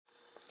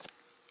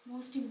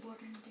Most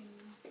important thing,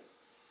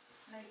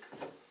 like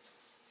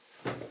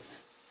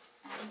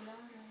Angular,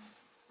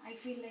 I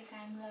feel like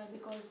Angular,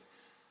 because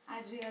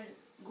as we are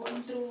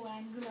going through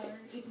Angular,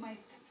 it might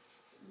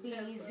be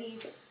easy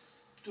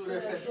to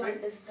reference, to right?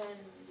 understand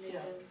later.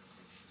 Yeah.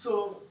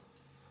 So,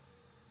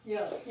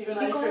 yeah, even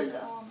because I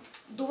felt.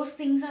 those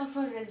things are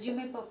for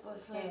resume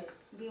purpose, like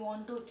we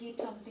want to keep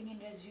something in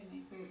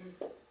resume.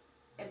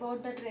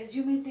 About that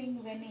resume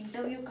thing, when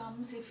interview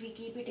comes, if we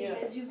keep it in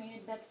resume,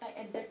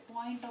 at that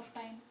point of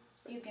time,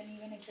 you can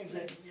even explain.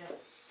 Exactly, yeah.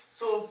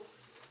 So,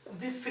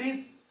 these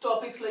three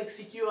topics like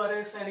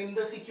CQRS, and in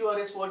the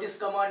CQRS, what is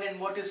command and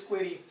what is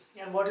query,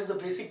 and what is the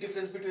basic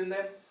difference between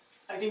them,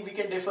 I think we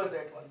can defer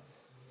that one.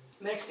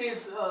 Next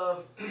is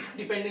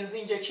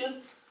dependency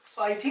injection.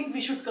 So I think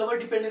we should cover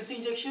dependency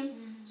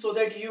injection so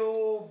that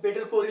you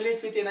better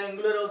correlate with in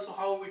Angular also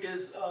how it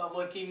is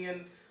working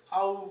and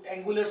how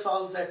Angular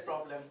solves that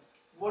problem.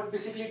 What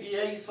basically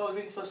DI is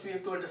solving, first we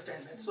have to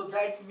understand that. So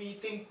that we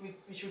think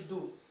we should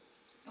do.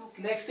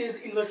 Okay. Next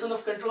is inversion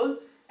of control.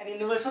 And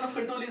inversion of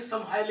control is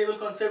some high level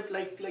concept,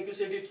 like you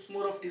said, it's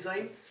more of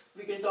design.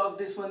 We can talk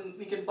this one,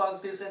 we can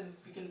park this, and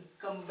we can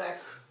come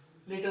back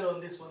later on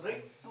this one,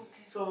 right?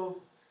 Okay.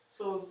 So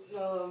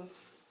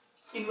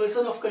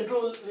inversion of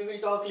control we will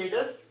talk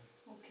later.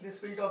 Okay.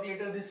 This we'll talk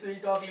later, this we'll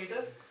talk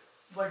later.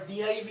 But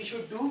DI we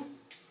should do,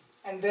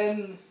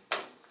 and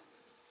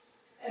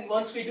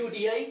once we do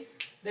DI,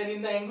 then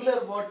in the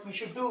Angular what we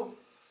should do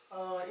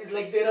is,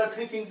 like, there are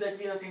three things that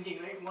we are thinking,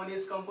 right? One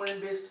is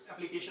component based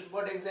application,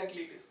 what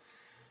exactly it is,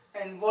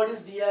 and what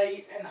is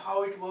DI and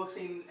how it works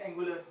in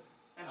Angular,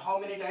 and how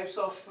many types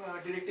of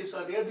directives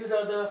are there. These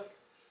are the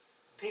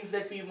things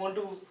that we want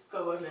to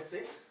cover, let's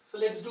say. So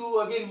let's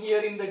do again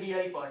here in the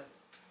DI part.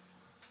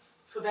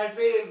 So that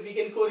way we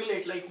can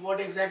correlate like what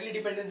exactly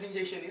dependency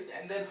injection is,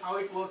 and then how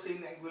it works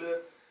in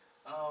Angular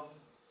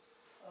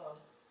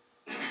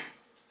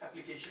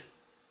application.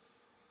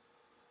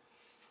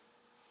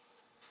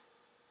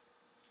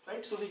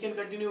 Right, so we can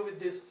continue with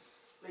this,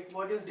 like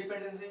what is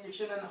dependency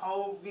injection and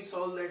how we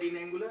solve that in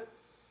Angular,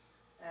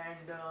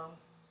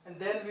 and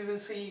then we will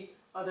see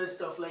other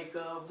stuff like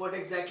what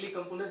exactly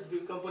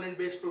component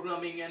based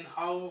programming, and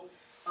how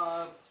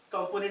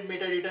component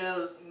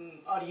metadata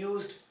are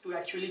used to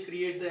actually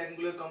create the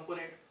Angular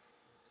component,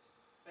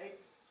 right?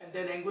 And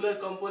then Angular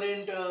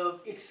component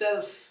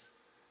itself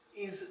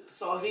is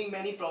solving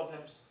many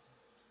problems,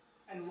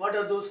 and what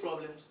are those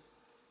problems,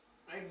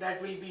 right?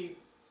 That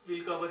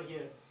we'll cover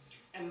here.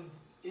 And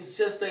it's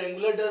just the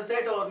Angular does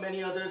that, or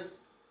many other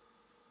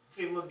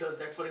framework does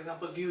that, for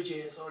example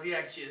Vue.js or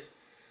ReactJS.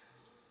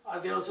 Are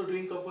they also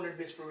doing component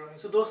based programming?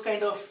 So those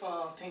kind of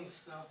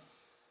things,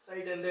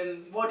 right? And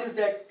then what is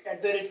that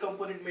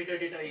component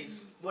metadata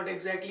is, what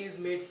exactly is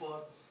made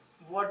for,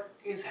 what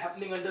is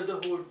happening under the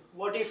hood,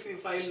 what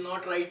if I will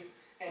not write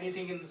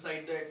anything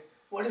inside that,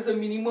 what is the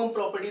minimum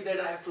property that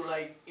I have to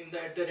write in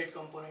the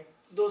component.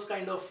 Those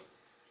kind of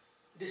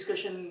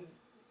discussion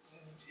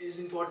is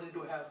important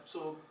to have.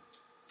 So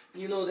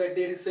you know that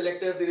there is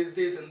selector, there is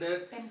this and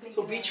that. Template,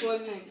 so which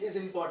one is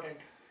important,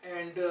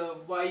 and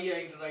why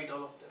I write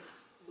all of them.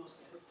 Those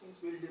kind of things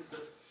we'll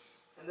discuss.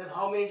 And then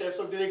how many types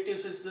of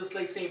directives is just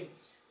like same.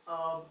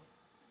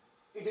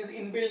 It is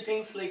inbuilt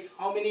things like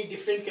how many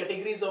different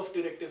categories of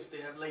directives they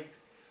have. Like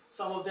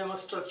some of them are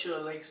structure,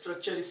 like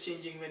structure is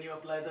changing when you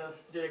apply the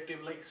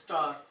directive, like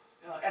star,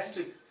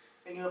 asterisk.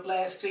 When you apply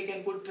asterisk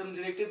and put some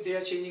directive, they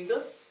are changing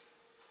the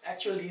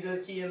actual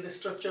hierarchy and the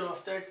structure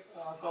of that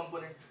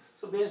component.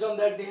 So based on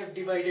that, they have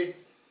divided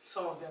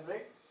some of them,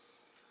 right?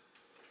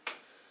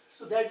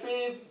 So that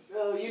way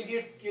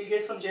you'll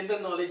get some general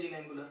knowledge in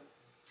Angular,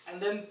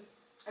 and then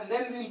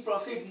we'll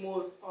proceed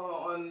more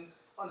on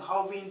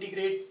how we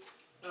integrate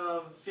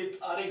with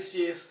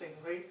RxJS thing,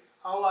 right?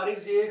 How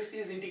RxJS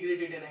is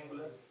integrated in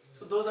Angular.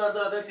 So those are the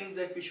other things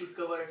that we should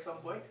cover at some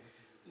point,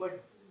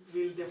 but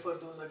we'll defer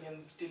those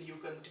again till you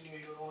continue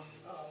your own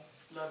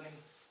learning,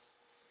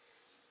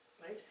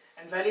 right?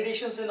 And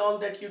validations and all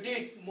that you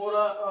did,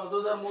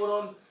 those are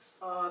more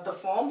on the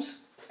forms,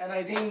 and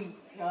I think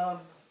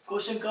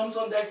question comes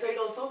on that side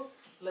also,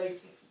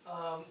 like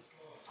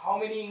how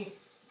many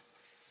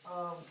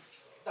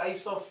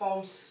types of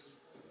forms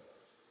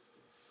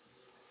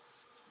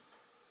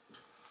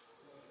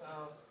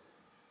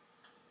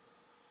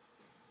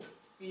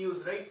we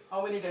use, right?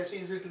 How many types?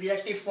 Is it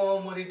reactive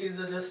form, or it is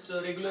just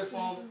a regular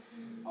form,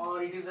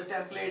 or it is a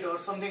template or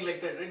something like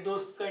that, right?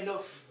 Those kind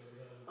of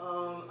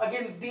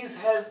again, this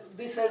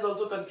has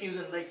also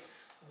confusion, like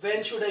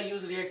when should I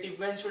use reactive,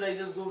 when should I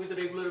just go with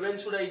regular, when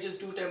should I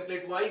just do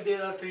template, why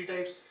there are three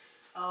types,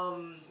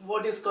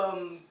 what is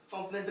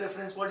component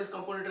reference, what is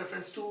component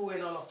reference to,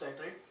 and all of that,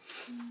 right?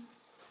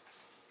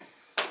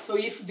 So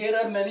if there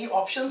are many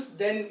options,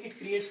 then it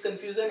creates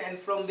confusion, and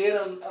from there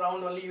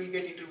around only you will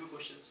get interview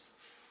questions.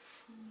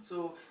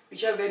 So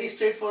which are very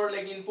straightforward,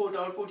 like input,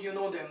 output, you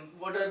know them.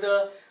 What are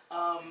the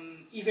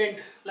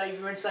live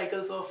event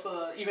cycles of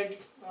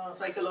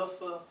cycle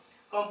of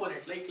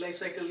component, like life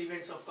cycle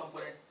events of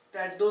component.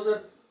 Those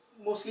are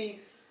mostly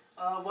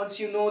once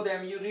you know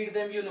them, you read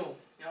them, you know,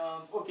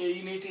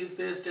 okay, init is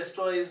this,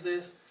 destroy is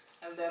this,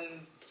 and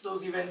then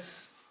those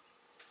events,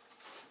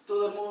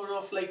 those are more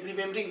of like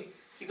remembering,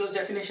 because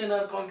definition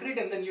are concrete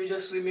and then you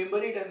just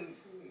remember it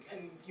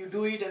and you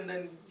do it and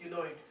then you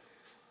know it.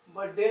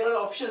 But there are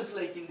options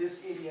like in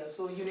this area,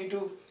 so you need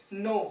to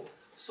know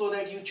so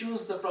that you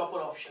choose the proper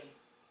option.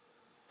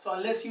 So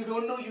unless you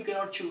don't know, you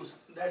cannot choose.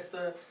 That's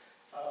the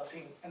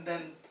thing. And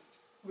then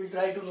we'll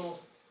try to know.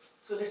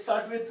 So let's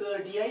start with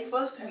DI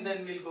first and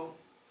then we'll go